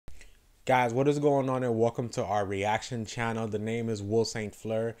Guys, what is going on, and welcome to our reaction channel. The name is Will Saint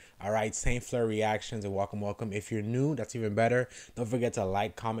Fleur. All right, Saint Fleur Reactions, and welcome. If you're new, that's even better. Don't forget to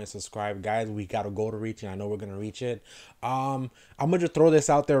like, comment, subscribe. Guys, we got a goal to reach, and I know we're gonna reach it. I'm gonna just throw this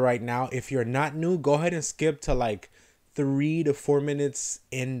out there right now. If you're not new, go ahead and skip to like 3 to 4 minutes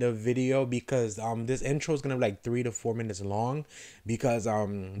in the video, because this intro is gonna be like 3 to 4 minutes long, because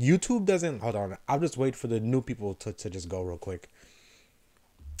YouTube doesn't. Hold on, I'll just wait for the new people to just go real quick.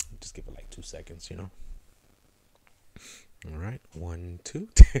 Just give it like 2 seconds, All right, 1, 2.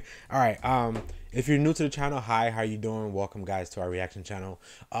 All right. If you're new to the channel, hi, how you doing? Welcome, guys, to our reaction channel.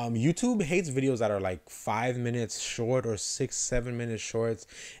 YouTube hates videos that are like 5 minutes short or 6, 7 minutes shorts,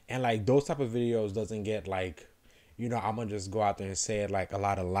 and like those type of videos doesn't get like, I'm gonna just go out there and say it, like a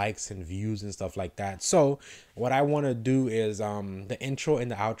lot of likes and views and stuff like that. So what I want to do is the intro and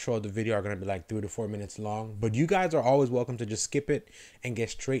the outro of the video are gonna be like 3 to 4 minutes long, but you guys are always welcome to just skip it and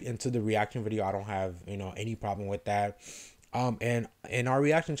get straight into the reaction video. I don't have any problem with that. And in our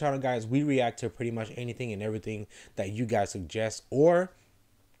reaction channel, guys, we react to pretty much anything and everything that you guys suggest, or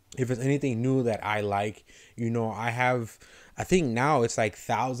if it's anything new that I like. I think now it's like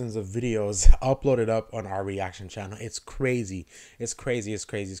thousands of videos uploaded up on our reaction channel. It's crazy. It's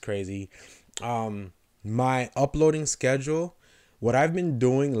crazy. My uploading schedule, what I've been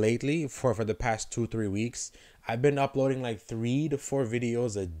doing lately for the past 2-3 weeks, I've been uploading like 3 to 4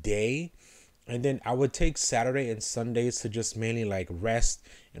 videos a day. And then I would take Saturday and Sundays to just mainly like rest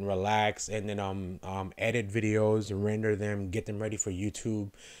and relax, and then edit videos, render them, get them ready for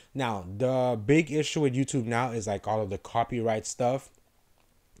YouTube. Now, the big issue with YouTube now is like all of the copyright stuff.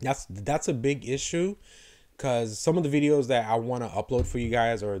 That's a big issue, because some of the videos that I want to upload for you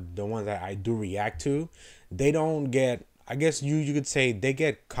guys, or the ones that I do react to, they don't get, I guess you could say, they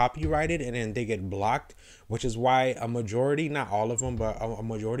get copyrighted and then they get blocked, which is why a majority, not all of them, but a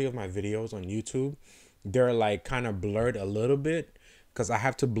majority of my videos on YouTube, they're like kind of blurred a little bit, because I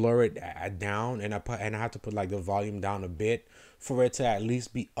have to blur it down, and I have to put like the volume down a bit for it to at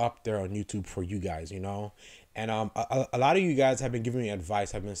least be up there on YouTube for you guys, And a lot of you guys have been giving me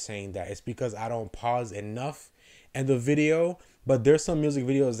advice. Have been saying that it's because I don't pause enough in the video, but there's some music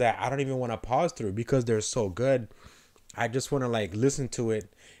videos that I don't even want to pause through because they're so good. I just want to like listen to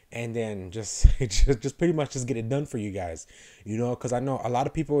it and then just pretty much just get it done for you guys, because I know a lot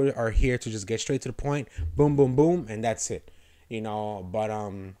of people are here to just get straight to the point, boom, boom, boom, and that's it, but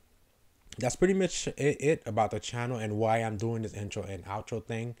that's pretty much it about the channel and why I'm doing this intro and outro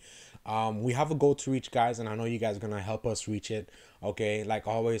thing. We have a goal to reach, guys, and I know you guys are gonna help us reach it. Okay, like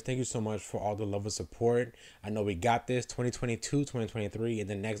always, thank you so much for all the love and support. I know we got this. 2022, 2023, and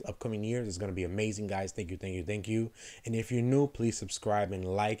the next upcoming years is gonna be amazing, guys. Thank you. And if you're new, please subscribe and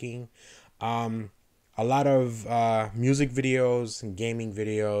liking. A lot of music videos and gaming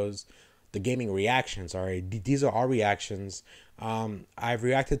videos, the gaming reactions. All right, these are our reactions. I've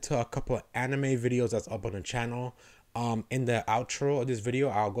reacted to a couple of anime videos that's up on the channel. In the outro of this video,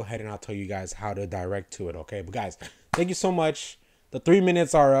 I'll go ahead and I'll tell you guys how to direct to it. Okay, but guys, thank you so much. The 3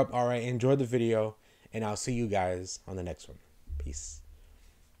 minutes are up. All right, enjoy the video, and I'll see you guys on the next one. Peace.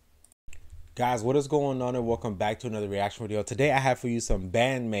 Guys, what is going on, and welcome back to another reaction video. Today I have for you some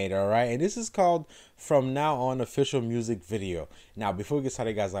BAND-MAID, all right, and this is called From Now On official music video. Now, before we get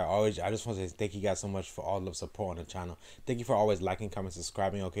started, guys, I just want to say thank you guys so much for all the support on the channel. Thank you for always liking, commenting,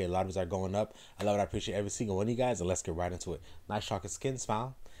 subscribing. Okay, a lot of us are going up. I love it. I appreciate every single one of you guys, and let's get right into it. Nice chocolate skin,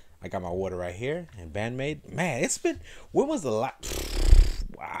 smile. I got my water right here, and BAND-MAID. Man, it's been, when was the last?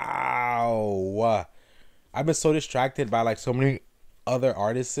 Wow, I've been so distracted by like so many other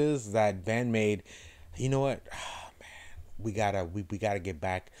artists that BAND-MAID, you know what, man, we gotta get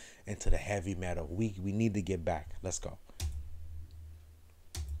back into the heavy metal. We need to get back. Let's go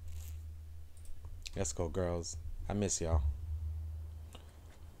girls. I miss y'all.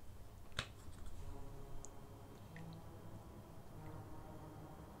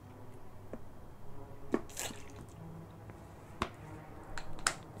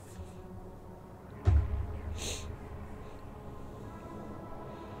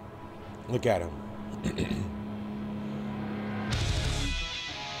 Look at him.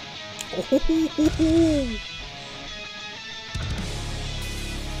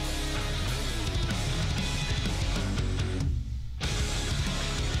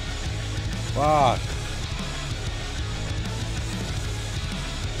 Fuck.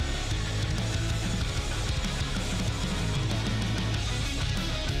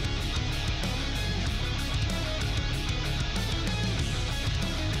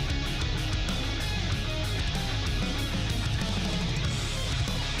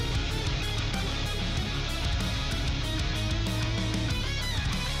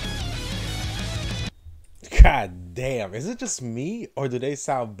 God damn, is it just me or do they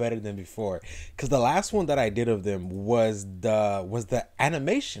sound better than before? Because the last one that I did of them was the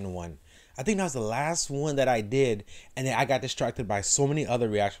animation one. I think that was the last one that I did, and then I got distracted by so many other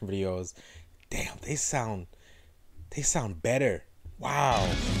reaction videos. Damn, they sound better. Wow.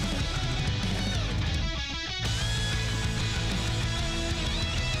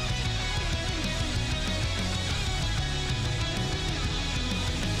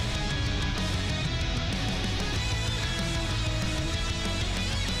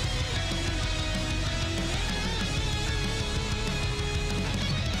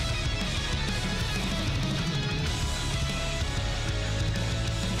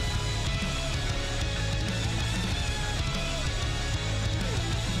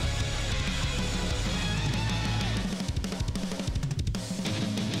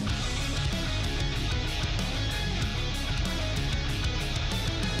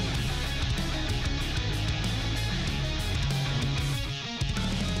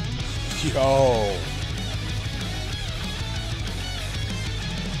 Yo.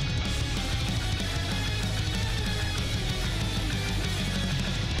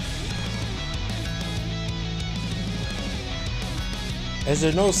 Is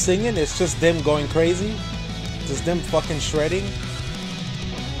there no singing? It's just them going crazy? Just them fucking shredding?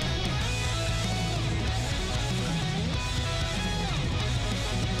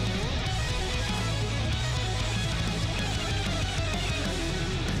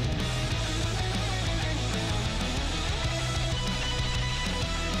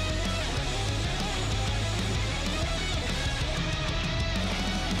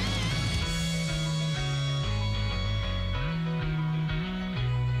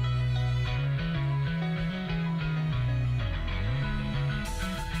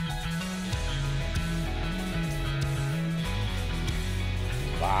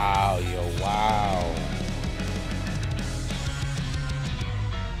 Wow, yo, wow.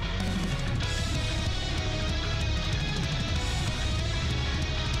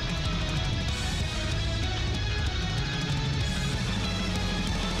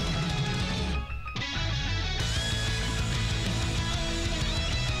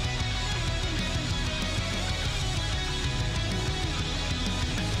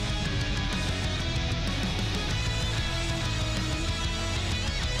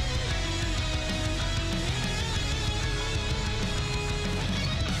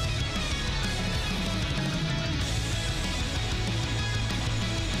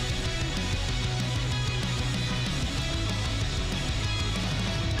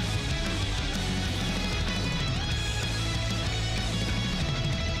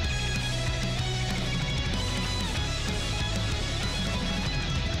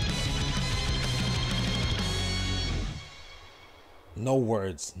 No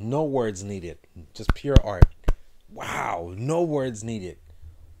words, no words needed. Just pure art. Wow, no words needed.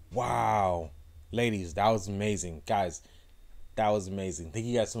 Wow. Ladies, that was amazing. Guys, that was amazing. Thank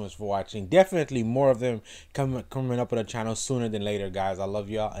you guys so much for watching. Definitely more of them coming up on the channel sooner than later, guys. I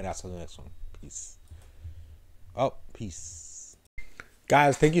love y'all, and I'll see you in the next one. Peace. Oh, peace.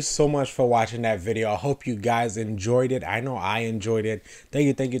 Guys, thank you so much for watching that video. I hope you guys enjoyed it. I know I enjoyed it. Thank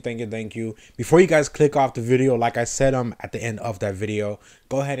you, thank you, thank you, thank you. Before you guys click off the video, like I said at the end of that video,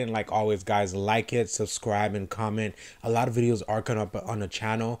 go ahead and, like always, guys, like it, subscribe, and comment. A lot of videos are coming up on the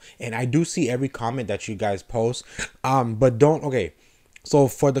channel, and I do see every comment that you guys post. But don't, okay. So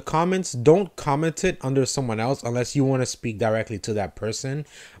for the comments, don't comment it under someone else unless you want to speak directly to that person.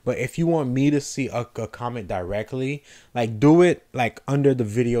 But if you want me to see a comment directly, like do it like under the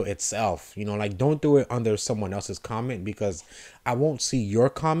video itself, you know, like don't do it under someone else's comment, because I won't see your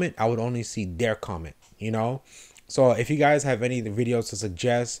comment. I would only see their comment, you know. So if you guys have any videos to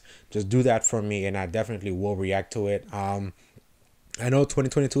suggest, just do that for me and I definitely will react to it. I know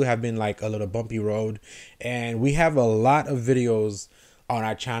 2022 have been like a little bumpy road, and we have a lot of videos on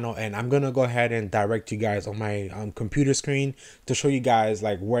our channel, and I'm gonna go ahead and direct you guys on my computer screen to show you guys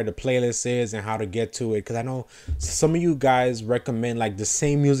like where the playlist is and how to get to it, because I know some of you guys recommend like the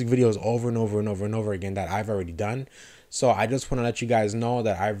same music videos over and over and over and over again that I've already done. So I just want to let you guys know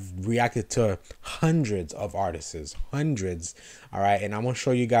that I've reacted to hundreds of artists, hundreds. All right, and I'm gonna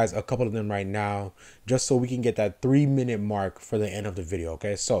show you guys a couple of them right now, just so we can get that 3-minute mark for the end of the video.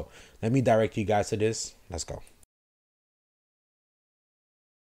 Okay, so let me direct you guys to this. Let's go.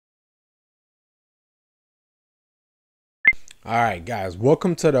 All right, guys,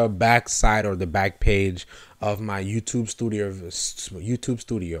 welcome to the back side or the back page of my YouTube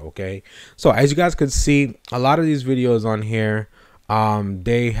studio. Okay, so as you guys could see, a lot of these videos on here,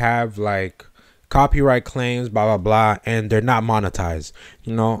 they have like copyright claims, blah blah blah, and they're not monetized.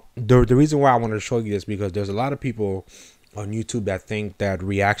 You know, the reason why I wanted to show you this because there's a lot of people on YouTube that think that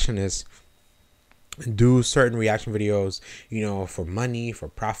reactionists do certain reaction videos, you know, for money, for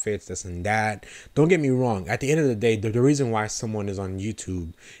profits, this and that. Don't get me wrong. At the end of the day, the reason why someone is on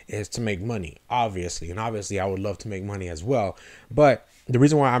YouTube is to make money, obviously. And obviously, I would love to make money as well. But the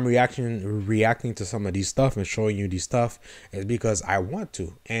reason why I'm reacting to some of these stuff and showing you these stuff is because I want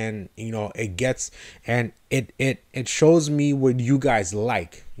to. And, you know, it gets, and it shows me what you guys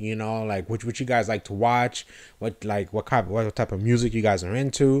like, you know, like what you guys like to watch, what type of music you guys are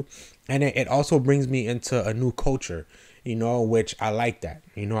into. And it also brings me into a new culture, you know, which I like that.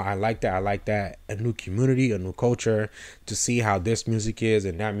 You know, I like that. A new community, a new culture, to see how this music is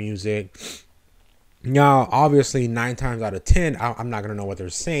and that music. Now, obviously, 9 times out of 10, I'm not going to know what they're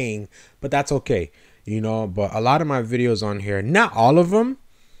saying, but that's okay. You know, but a lot of my videos on here, not all of them,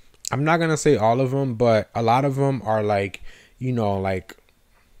 I'm not going to say all of them, but a lot of them are like, you know, like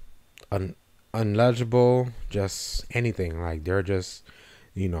unlegible, just anything. Like they're just,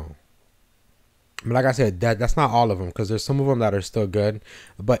 you know. But like I said, that's not all of them, because there's some of them that are still good,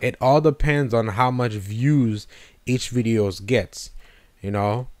 but it all depends on how much views each video gets, you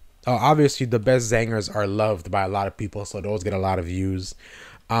know. Obviously the best zangers are loved by a lot of people, so those get a lot of views.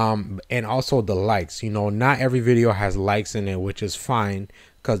 And also the likes, you know, not every video has likes in it, which is fine,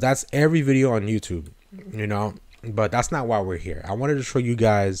 because that's every video on YouTube, you know. But that's not why we're here. I wanted to show you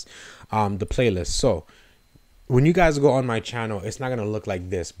guys the playlist. So when you guys go on my channel, it's not going to look like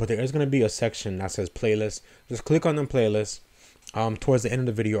this, but there is going to be a section that says playlist. Just click on the playlist towards the end of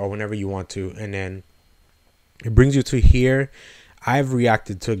the video or whenever you want to, and then it brings you to here. I've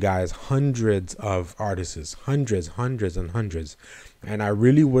reacted to, guys, hundreds of artists, hundreds and hundreds. And I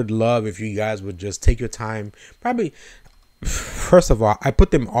really would love if you guys would just take your time. Probably, first of all, I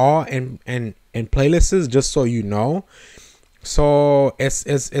put them all in playlists, just so you know. So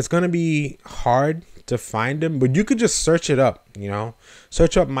it's going to be hard to find them, but you could just search it up, you know,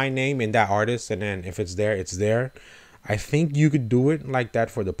 search up my name and that artist, and then if it's there, it's there. I think you could do it like that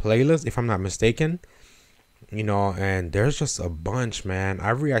for the playlist, if I'm not mistaken, you know. And there's just a bunch, man.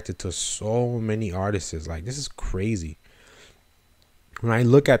 I've reacted to so many artists. Like, this is crazy. When I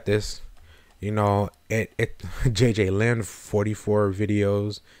look at this, you know, it JJ Lin, 44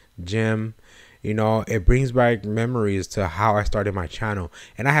 videos, Jim, you know, it brings back memories to how I started my channel.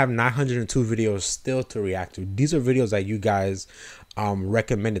 And I have 902 videos still to react to. These are videos that you guys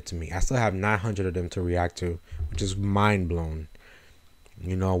recommended to me. I still have 900 of them to react to, which is mind blown.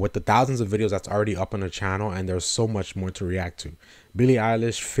 You know, with the thousands of videos that's already up on the channel, and there's so much more to react to. Billie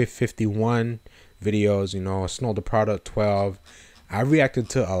Eilish, 51 videos, you know, Snow the Product, 12. I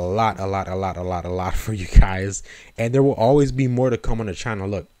reacted to a lot for you guys, and there will always be more to come on the channel.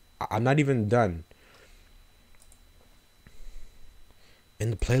 Look, I'm not even done.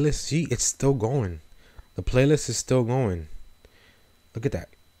 And the playlist, see, it's still going. The playlist is still going. Look at that.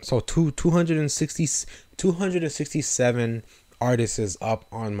 So 267 artists is up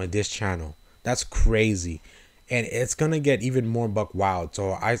on this channel. That's crazy. And it's gonna get even more buck wild.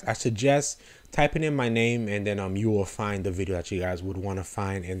 So I suggest typing in my name, and then you will find the video that you guys would want to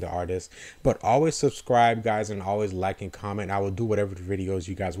find in the artist. But always subscribe, guys, and always like and comment. I will do whatever videos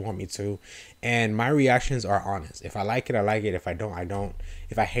you guys want me to, and my reactions are honest. If I like it, I like it. If I don't, I don't.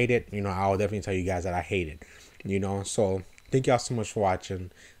 If I hate it, you know, I will definitely tell you guys that I hate it, you know. So thank y'all so much for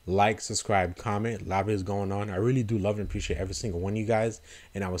watching. Like, subscribe, comment. A lot is going on. I really do love and appreciate every single one of you guys,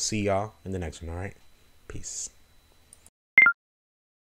 and I will see y'all in the next one. All right, peace.